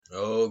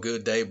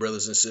good day,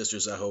 brothers and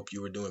sisters. I hope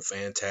you are doing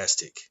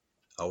fantastic.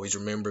 Always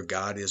remember,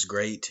 God is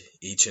great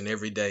each and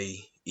every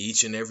day,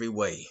 each and every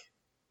way.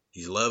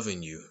 He's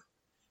loving you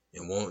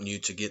and wanting you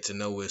to get to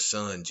know His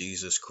Son,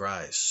 Jesus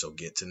Christ. So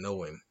get to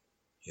know Him.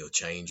 He'll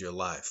change your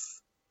life.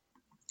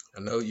 I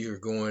know you're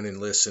going and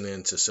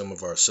listening to some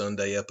of our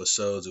Sunday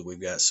episodes, and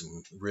we've got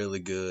some really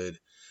good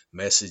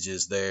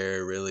messages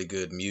there, really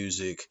good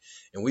music.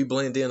 And we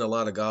blend in a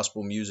lot of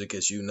gospel music,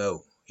 as you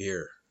know,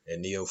 here at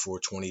Neo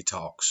 420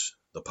 Talks,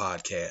 the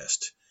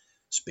podcast,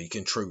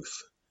 speaking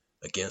truth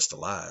against the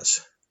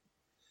lies.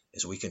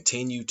 As we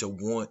continue to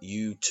want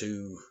you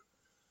to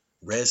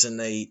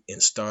resonate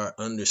and start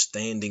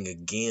understanding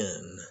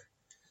again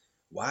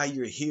why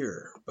you're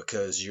here,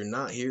 because you're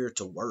not here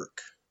to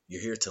work,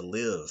 you're here to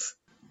live.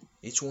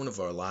 Each one of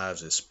our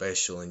lives is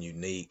special and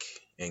unique,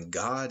 and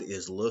God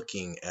is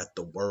looking at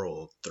the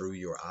world through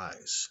your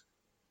eyes.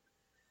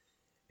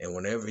 And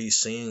whenever He's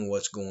seeing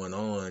what's going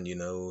on,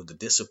 the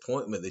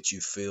disappointment that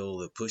you feel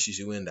that pushes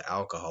you into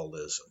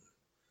alcoholism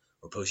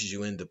or pushes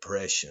you into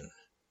depression,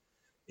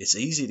 it's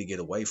easy to get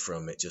away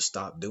from it. Just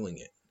stop doing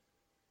it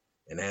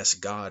and ask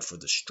God for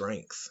the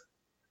strength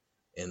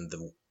and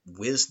the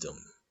wisdom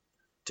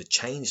to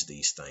change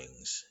these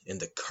things and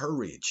the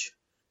courage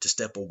to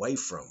step away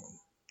from them.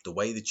 The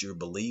way that you're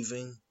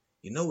believing,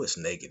 it's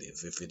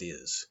negative if it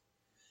is.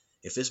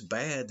 If it's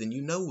bad, then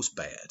it's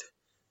bad.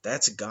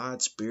 That's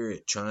God's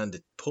Spirit trying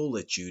to pull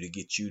at you to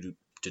get you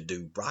to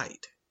do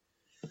right.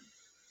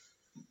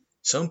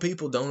 Some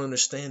people don't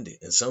understand it,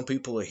 and some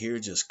people are here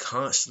just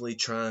constantly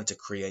trying to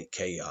create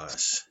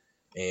chaos.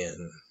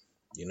 And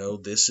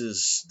this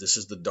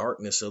is the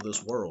darkness of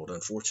this world,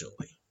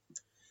 unfortunately,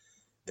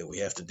 that we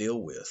have to deal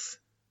with.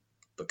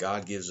 But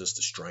God gives us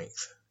the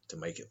strength to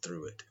make it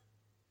through it.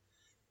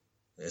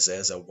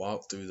 As I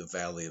walk through the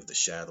valley of the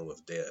shadow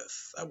of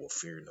death, I will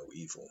fear no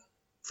evil,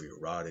 for your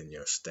rod and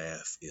your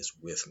staff is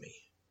with me.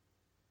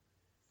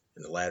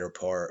 In the latter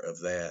part of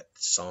that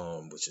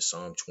psalm, which is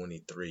Psalm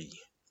 23,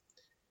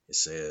 it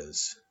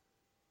says,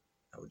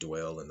 I will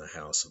dwell in the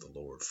house of the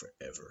Lord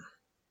forever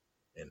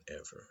and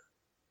ever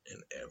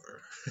and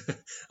ever.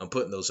 I'm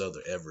putting those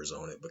other evers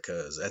on it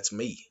because that's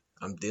me.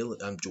 I'm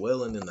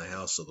dwelling in the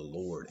house of the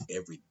Lord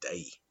every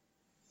day,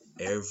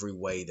 every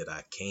way that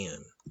I can.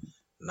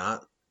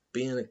 Not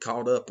being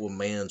caught up with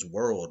man's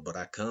world, but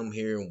I come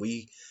here and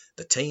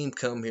the team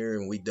come here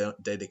and we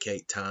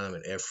dedicate time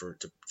and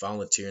effort to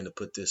volunteering to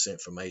put this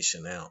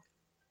information out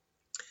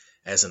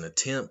as an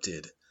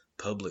attempted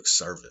public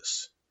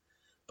service,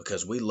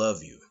 because we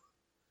love you.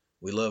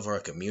 We love our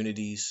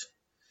communities.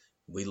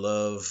 We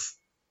love,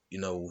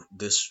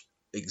 this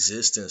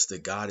existence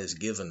that God has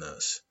given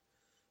us.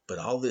 But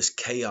all this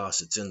chaos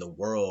that's in the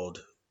world,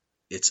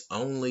 it's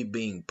only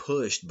being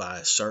pushed by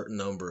a certain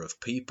number of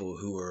people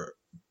who are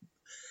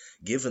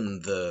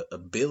given the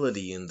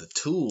ability and the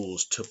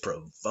tools to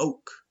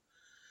provoke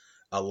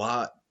a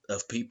lot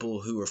of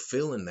people who are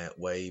feeling that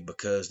way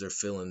because they're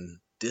feeling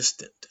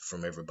distant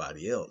from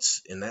everybody else.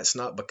 And that's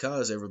not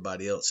because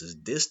everybody else is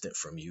distant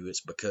from you.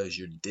 It's because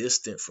you're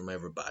distant from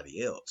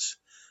everybody else.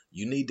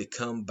 You need to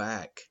come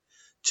back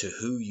to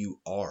who you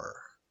are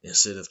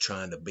instead of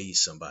trying to be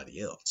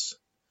somebody else,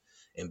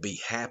 and be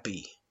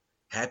happy.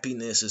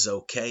 Happiness is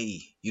okay.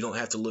 You don't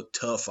have to look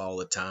tough all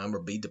the time or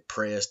be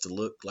depressed to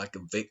look like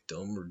a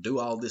victim or do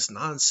all this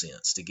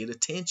nonsense to get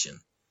attention.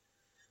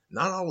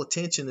 Not all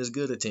attention is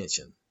good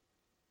attention.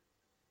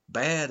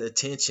 Bad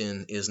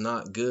attention is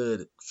not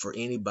good for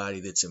anybody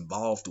that's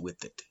involved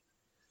with it.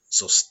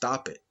 So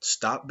stop it.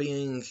 Stop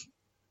being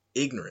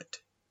ignorant.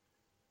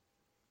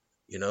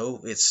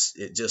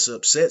 It just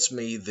upsets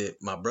me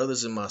that my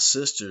brothers and my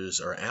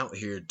sisters are out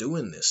here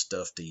doing this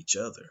stuff to each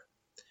other.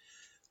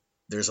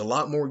 There's a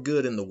lot more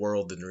good in the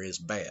world than there is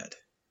bad.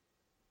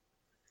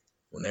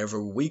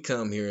 Whenever we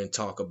come here and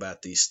talk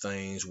about these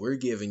things, we're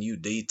giving you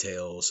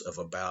details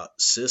about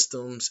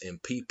systems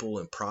and people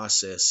and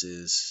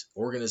processes,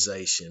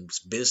 organizations,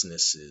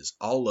 businesses,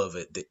 all of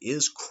it that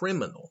is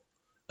criminal,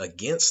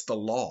 against the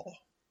law,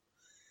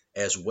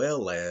 as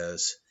well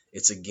as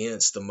it's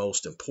against the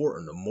most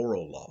important, the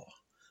moral law,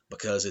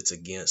 because it's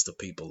against the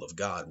people of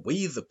God.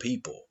 We the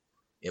people,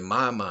 in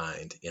my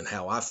mind and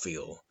how I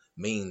feel,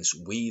 means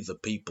we the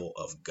people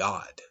of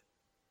God.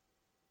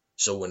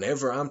 So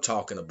whenever I'm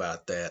talking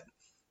about that,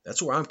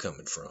 that's where I'm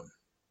coming from.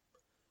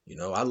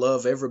 I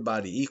love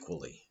everybody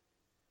equally.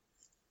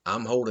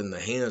 I'm holding the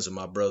hands of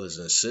my brothers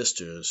and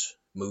sisters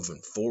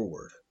moving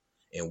forward,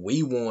 and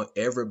we want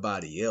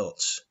everybody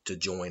else to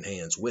join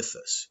hands with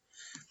us.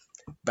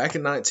 Back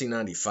in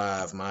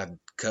 1995, my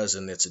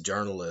cousin that's a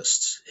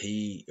journalist,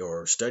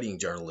 studying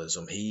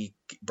journalism, he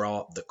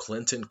brought the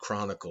Clinton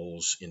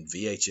Chronicles in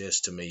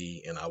VHS to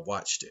me, and I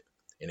watched it,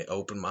 and it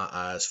opened my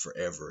eyes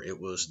forever. It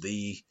was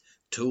the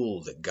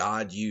tool that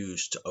God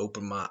used to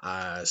open my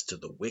eyes to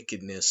the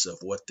wickedness of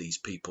what these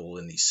people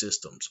and these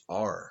systems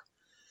are.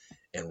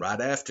 And right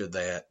after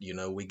that,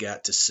 we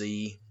got to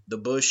see the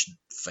Bush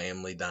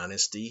family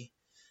dynasty,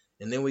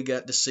 and then we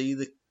got to see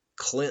the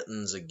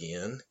Clintons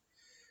again,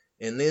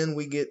 and then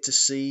we get to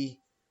see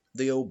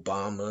the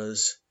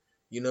Obamas,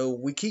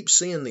 We keep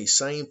seeing these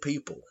same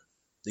people.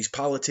 These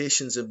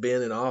politicians have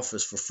been in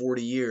office for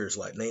 40 years,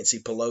 like Nancy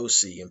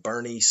Pelosi and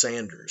Bernie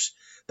Sanders.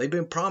 They've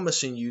been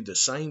promising you the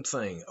same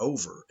thing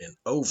over and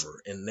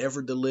over and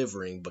never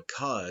delivering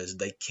because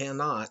they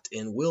cannot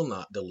and will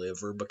not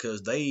deliver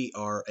because they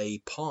are a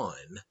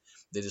pawn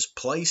that is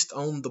placed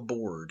on the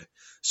board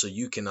so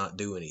you cannot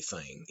do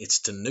anything.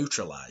 It's to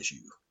neutralize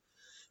you.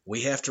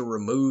 We have to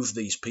remove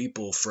these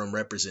people from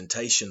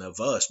representation of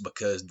us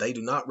because they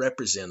do not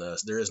represent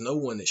us. There is no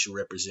one that should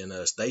represent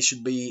us. They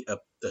should be a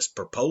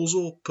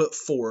proposal put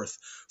forth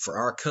for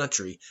our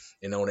country,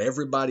 and on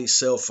everybody's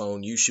cell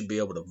phone, you should be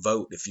able to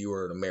vote if you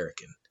are an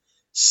American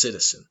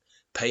citizen,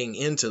 paying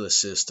into the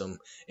system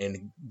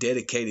and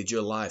dedicated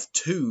your life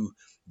to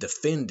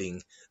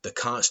defending the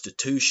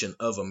Constitution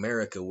of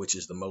America, which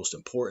is the most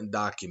important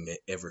document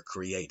ever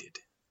created.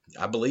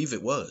 I believe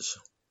it was.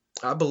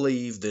 I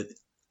believe that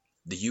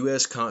the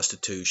U.S.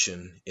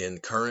 Constitution in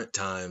current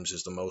times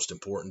is the most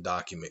important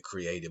document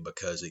created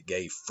because it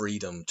gave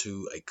freedom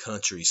to a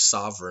country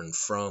sovereign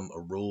from a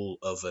rule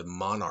of a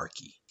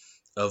monarchy,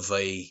 of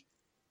a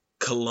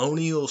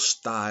colonial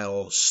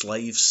style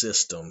slave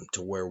system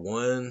to where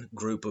one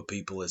group of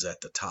people is at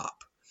the top.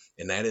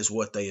 And that is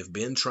what they have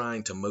been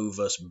trying to move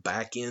us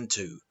back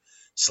into.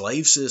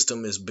 Slave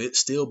system has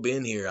still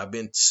been here. I've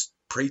been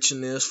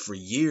preaching this for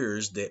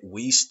years that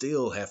we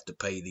still have to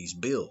pay these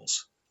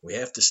bills. We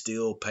have to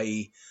still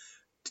pay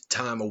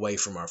time away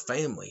from our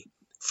family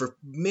for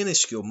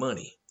minuscule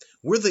money.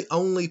 We're the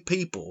only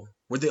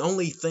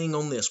thing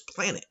on this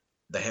planet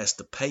that has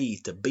to pay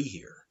to be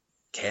here.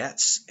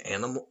 Cats,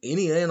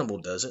 any animal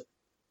doesn't.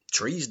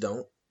 Trees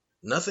don't.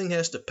 Nothing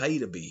has to pay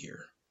to be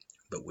here,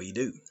 but we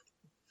do.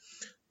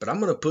 But I'm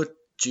going to put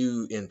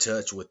you in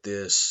touch with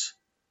this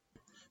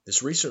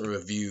recent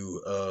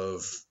review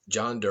of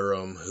John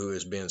Durham, who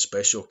has been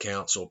special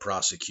counsel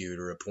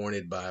prosecutor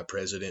appointed by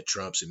President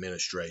Trump's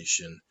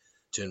administration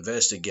to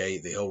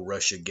investigate the whole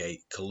Russiagate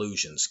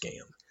collusion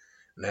scam.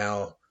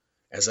 Now,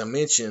 as I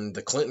mentioned,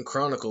 the Clinton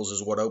Chronicles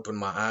is what opened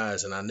my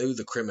eyes, and I knew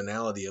the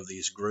criminality of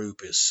this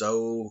group is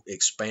so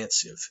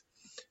expansive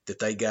that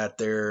they got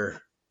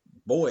their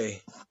boy,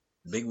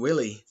 Big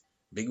Willie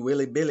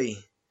Billy,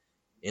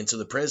 into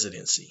the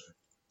presidency.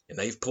 And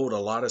they've pulled a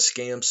lot of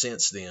scams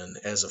since then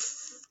as a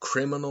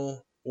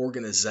criminal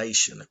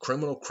organization, a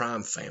criminal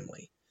crime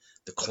family.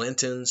 The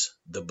Clintons,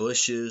 the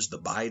Bushes, the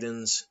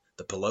Bidens,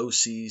 the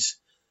Pelosi's,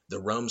 the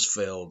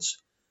Rumsfelds,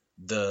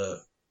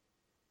 the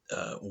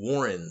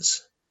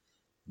Warrens,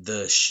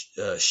 the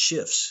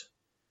Schiffs,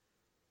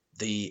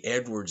 the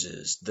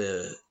Edwardses,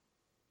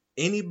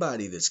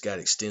 anybody that's got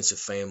extensive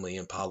family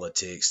in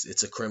politics,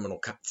 it's a criminal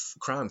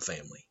crime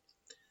family.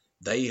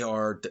 They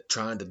are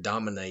trying to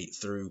dominate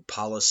through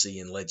policy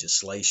and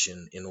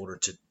legislation in order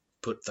to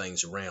put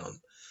things around.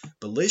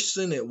 But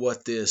listen at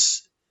what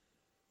this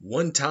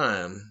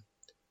one-time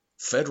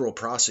federal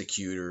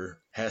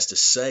prosecutor has to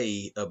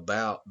say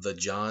about the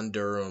John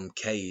Durham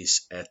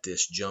case at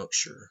this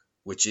juncture,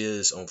 which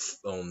is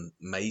on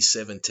May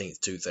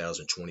 17th,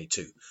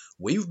 2022.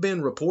 We've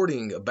been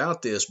reporting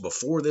about this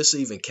before this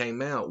even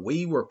came out.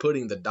 We were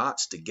putting the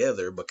dots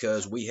together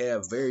because we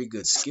have very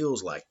good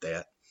skills like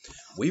that.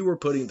 We were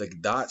putting the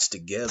dots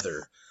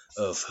together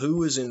of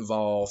who is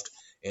involved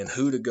and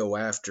who to go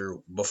after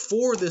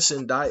before this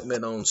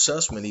indictment on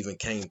Sussman even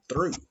came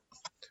through.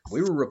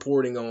 We were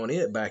reporting on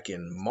it back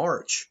in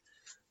March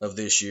of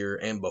this year,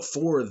 and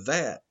before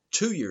that,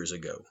 2 years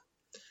ago.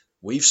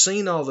 We've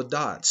seen all the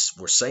dots.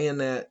 We're saying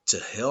that to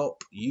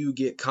help you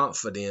get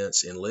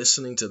confidence in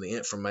listening to the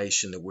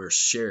information that we're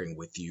sharing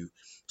with you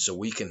so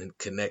we can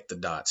connect the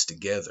dots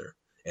together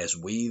as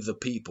we, the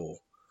people,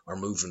 are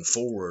moving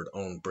forward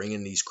on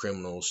bringing these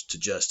criminals to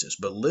justice.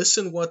 But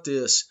listen what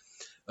this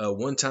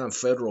one-time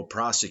federal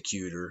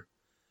prosecutor,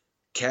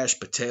 Kash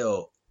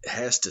Patel,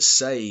 has to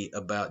say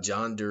about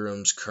John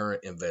Durham's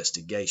current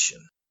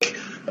investigation.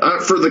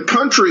 For the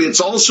country, it's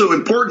also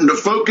important to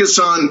focus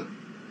on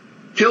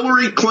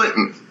Hillary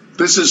Clinton.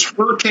 This is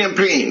her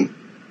campaign.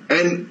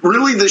 And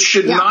really, this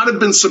should not have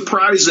been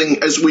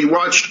surprising as we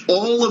watched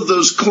all of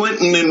those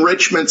Clinton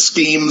enrichment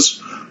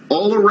schemes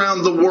all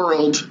around the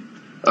world.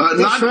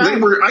 They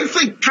were, I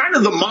think, kind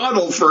of the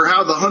model for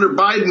how the Hunter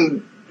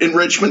Biden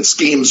enrichment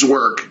schemes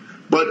work,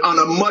 but on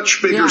a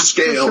much bigger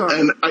scale. Sure.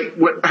 And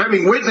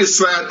having witnessed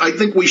that, I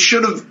think we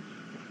should have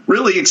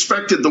really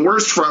expected the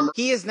worst from her.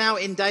 He is now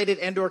indicted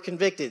and or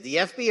convicted. The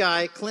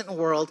FBI, Clinton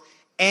World,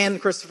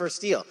 and Christopher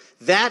Steele.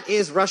 That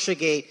is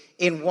Russiagate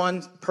in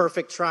one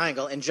perfect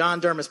triangle, and John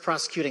Durham is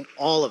prosecuting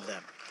all of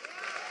them.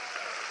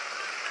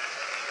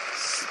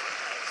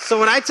 So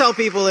what I tell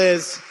people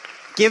is,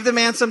 give the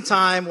man some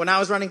time. When I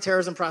was running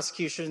terrorism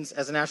prosecutions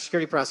as a national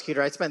security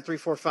prosecutor, I spent 3,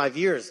 4, 5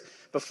 years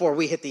before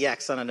we hit the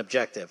X on an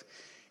objective.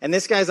 And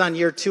this guy's on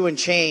year 2 and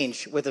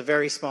change with a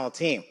very small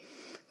team.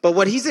 But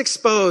what he's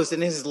exposed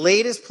in his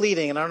latest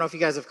pleading, and I don't know if you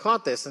guys have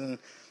caught this, and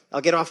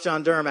I'll get off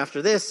John Durham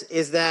after this,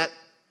 is that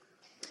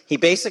he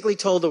basically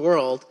told the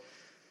world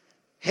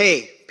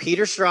hey,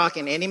 Peter Strzok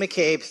and Andy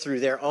McCabe,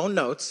 through their own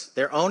notes,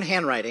 their own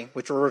handwriting,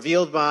 which were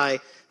revealed by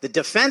the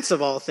defense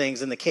of all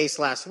things in the case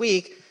last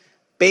week,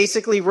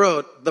 basically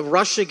wrote the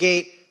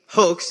Russiagate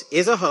hoax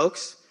is a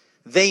hoax.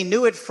 They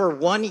knew it for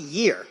 1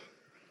 year.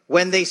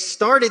 When they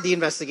started the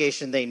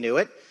investigation, they knew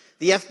it.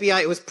 The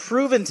FBI, it was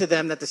proven to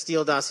them that the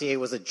Steele dossier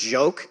was a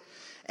joke,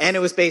 and it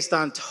was based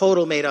on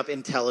total made-up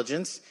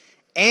intelligence.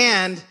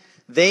 And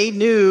they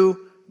knew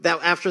that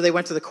after they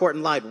went to the court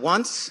and lied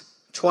once,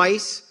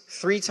 twice,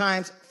 3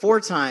 times,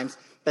 4 times,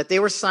 that they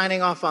were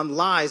signing off on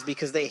lies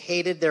because they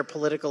hated their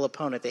political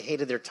opponent. They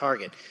hated their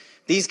target.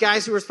 These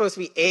guys who were supposed to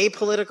be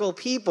apolitical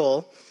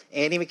people,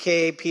 Andy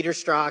McCabe, Peter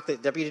Strzok, the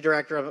deputy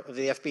director of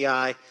the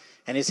FBI,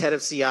 and his head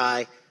of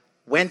CI,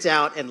 went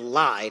out and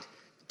lied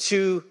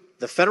to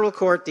the federal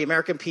court, the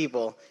American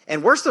people,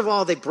 and worst of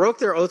all, they broke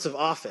their oaths of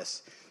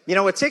office. You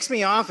know, what ticks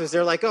me off is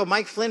they're like, oh,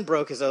 Mike Flynn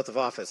broke his oath of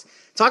office.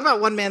 Talk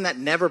about one man that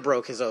never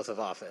broke his oath of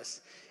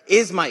office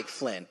is Mike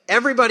Flynn.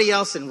 Everybody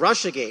else in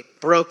Russiagate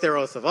broke their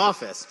oath of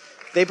office.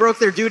 They broke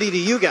their duty to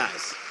you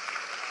guys.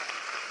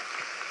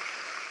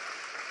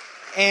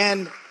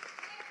 And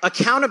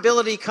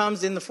accountability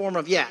comes in the form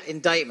of,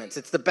 indictments.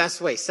 It's the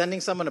best way.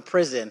 Sending someone to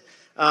prison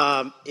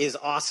is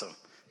awesome,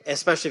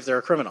 especially if they're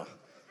a criminal.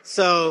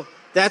 So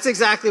that's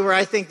exactly where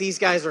I think these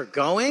guys are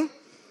going.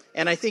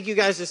 And I think you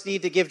guys just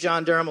need to give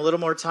John Durham a little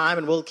more time,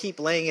 and we'll keep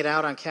laying it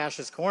out on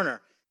Cash's Corner.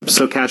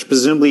 So, Cash,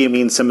 presumably you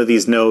mean some of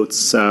these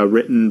notes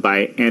written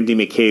by Andy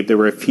McCabe. There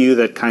were a few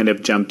that kind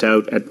of jumped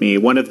out at me.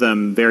 One of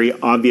them, very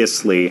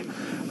obviously,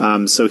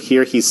 so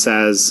here he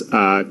says,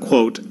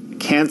 quote,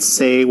 can't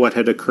say what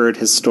had occurred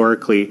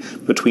historically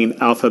between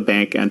Alpha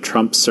Bank and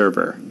Trump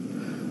server.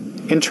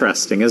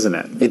 Interesting, isn't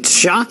it? It's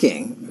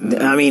shocking.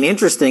 I mean,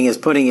 interesting is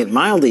putting it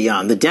mildly,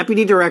 Jan. The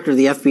deputy director of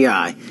the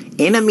FBI,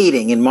 in a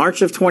meeting in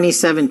March of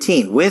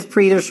 2017 with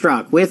Peter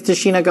Strzok, with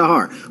Tashina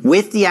Gahar,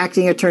 with the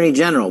acting attorney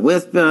general,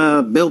 with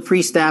Bill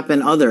Priestap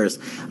and others,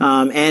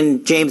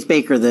 and James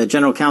Baker, the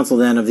general counsel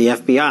then of the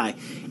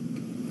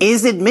FBI,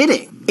 is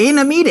admitting in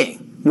a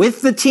meeting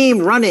with the team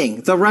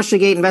running the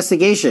Russiagate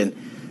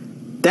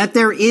investigation that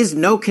there is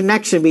no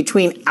connection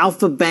between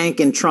Alpha Bank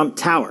and Trump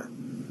Tower.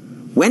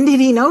 When did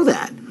he know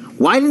that?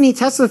 Why didn't he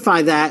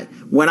testify that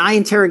when I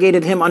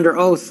interrogated him under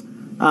oath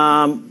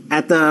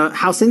at the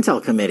House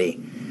Intel Committee?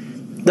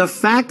 The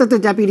fact that the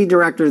deputy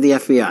director of the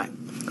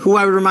FBI, who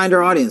I would remind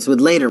our audience would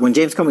later, when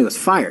James Comey was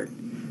fired,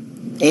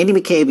 Andy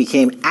McCabe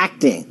became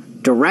acting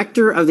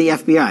director of the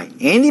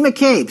FBI. Andy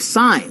McCabe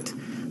signed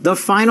the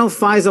final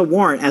FISA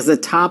warrant as the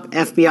top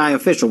FBI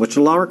official, which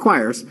the law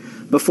requires,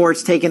 before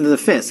it's taken to the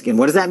FISC. And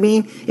what does that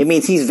mean? It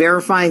means he's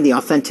verifying the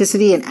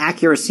authenticity and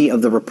accuracy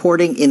of the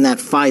reporting in that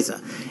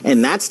FISA.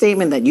 And that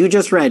statement that you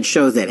just read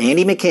shows that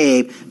Andy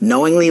McCabe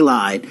knowingly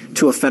lied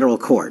to a federal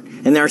court.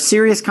 And there are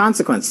serious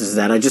consequences to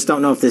that. I just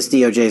don't know if this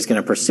DOJ is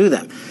going to pursue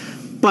them.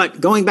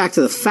 But going back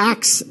to the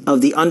facts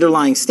of the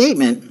underlying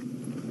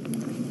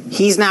statement,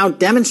 he's now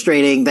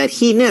demonstrating that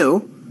he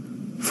knew,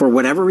 for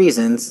whatever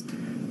reasons,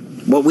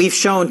 what we've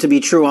shown to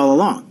be true all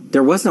along.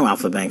 There was no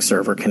Alpha Bank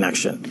server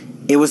connection.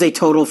 It was a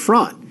total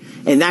fraud.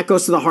 And that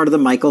goes to the heart of the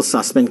Michael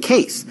Sussman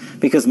case.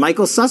 Because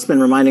Michael Sussman,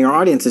 reminding our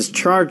audience, is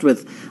charged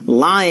with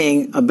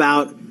lying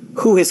about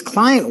who his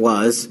client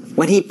was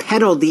when he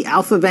peddled the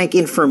Alpha Bank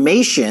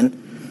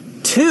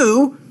information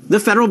to the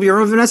Federal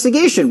Bureau of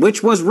Investigation,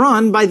 which was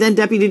run by then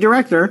Deputy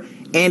Director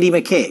Andy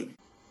McCabe.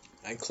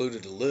 I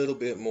included a little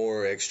bit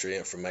more extra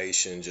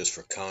information just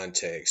for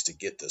context to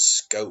get the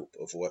scope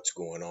of what's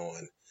going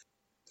on.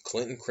 The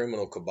Clinton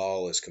criminal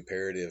cabal is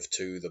comparative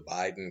to the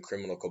Biden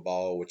criminal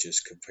cabal, which is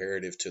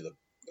comparative to the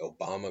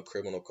Obama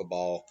criminal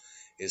cabal,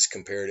 is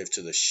comparative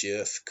to the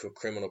Schiff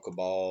criminal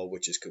cabal,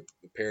 which is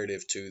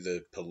comparative to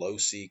the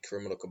Pelosi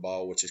criminal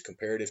cabal, which is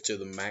comparative to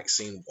the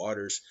Maxine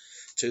Waters,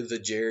 to the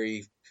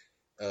Jerry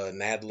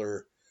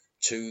Nadler,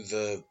 to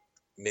the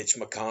Mitch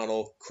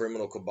McConnell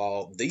criminal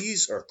cabal.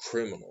 These are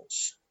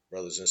criminals,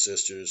 brothers and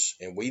sisters,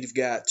 and we've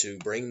got to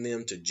bring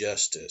them to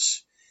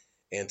justice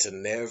and to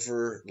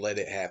never let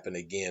it happen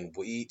again.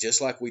 We, just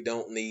like we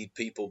don't need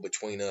people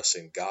between us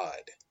and God,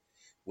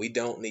 we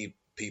don't need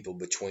people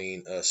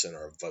between us and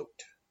our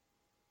vote.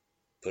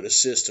 Put a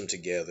system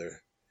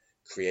together,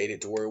 create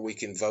it to where we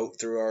can vote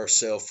through our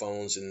cell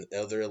phones and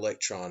other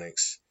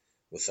electronics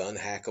with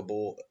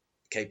unhackable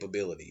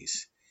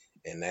capabilities.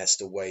 And that's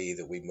the way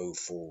that we move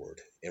forward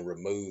and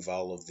remove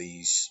all of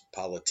these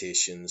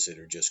politicians that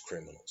are just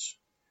criminals.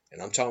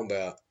 And I'm talking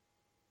about,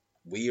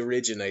 we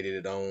originated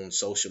it on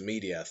social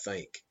media, I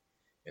think.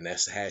 And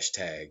that's the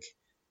hashtag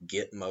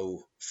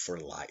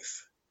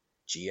GitMoForLife.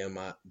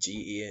 GITMO,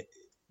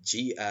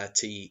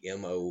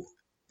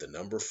 the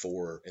number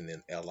 4, and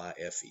then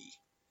LIFE.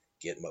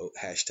 Gitmo,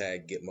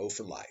 hashtag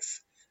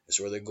GitMoForLife. That's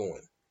where they're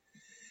going.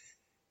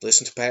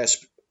 Listen to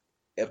past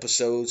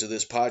episodes of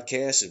this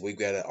podcast, and we've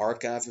got an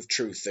archive of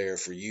truth there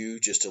for you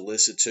just to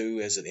listen to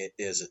as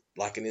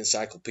like an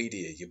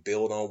encyclopedia. You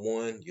build on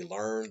one, you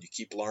learn, you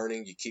keep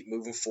learning, you keep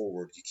moving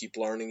forward, you keep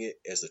learning it,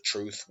 as the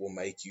truth will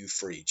make you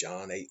free.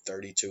 John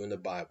 8:32 in the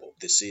Bible.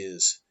 This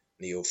is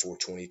Neo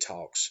 420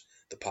 Talks,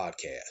 the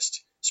podcast.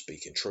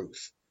 speaking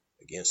truth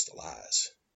against the lies.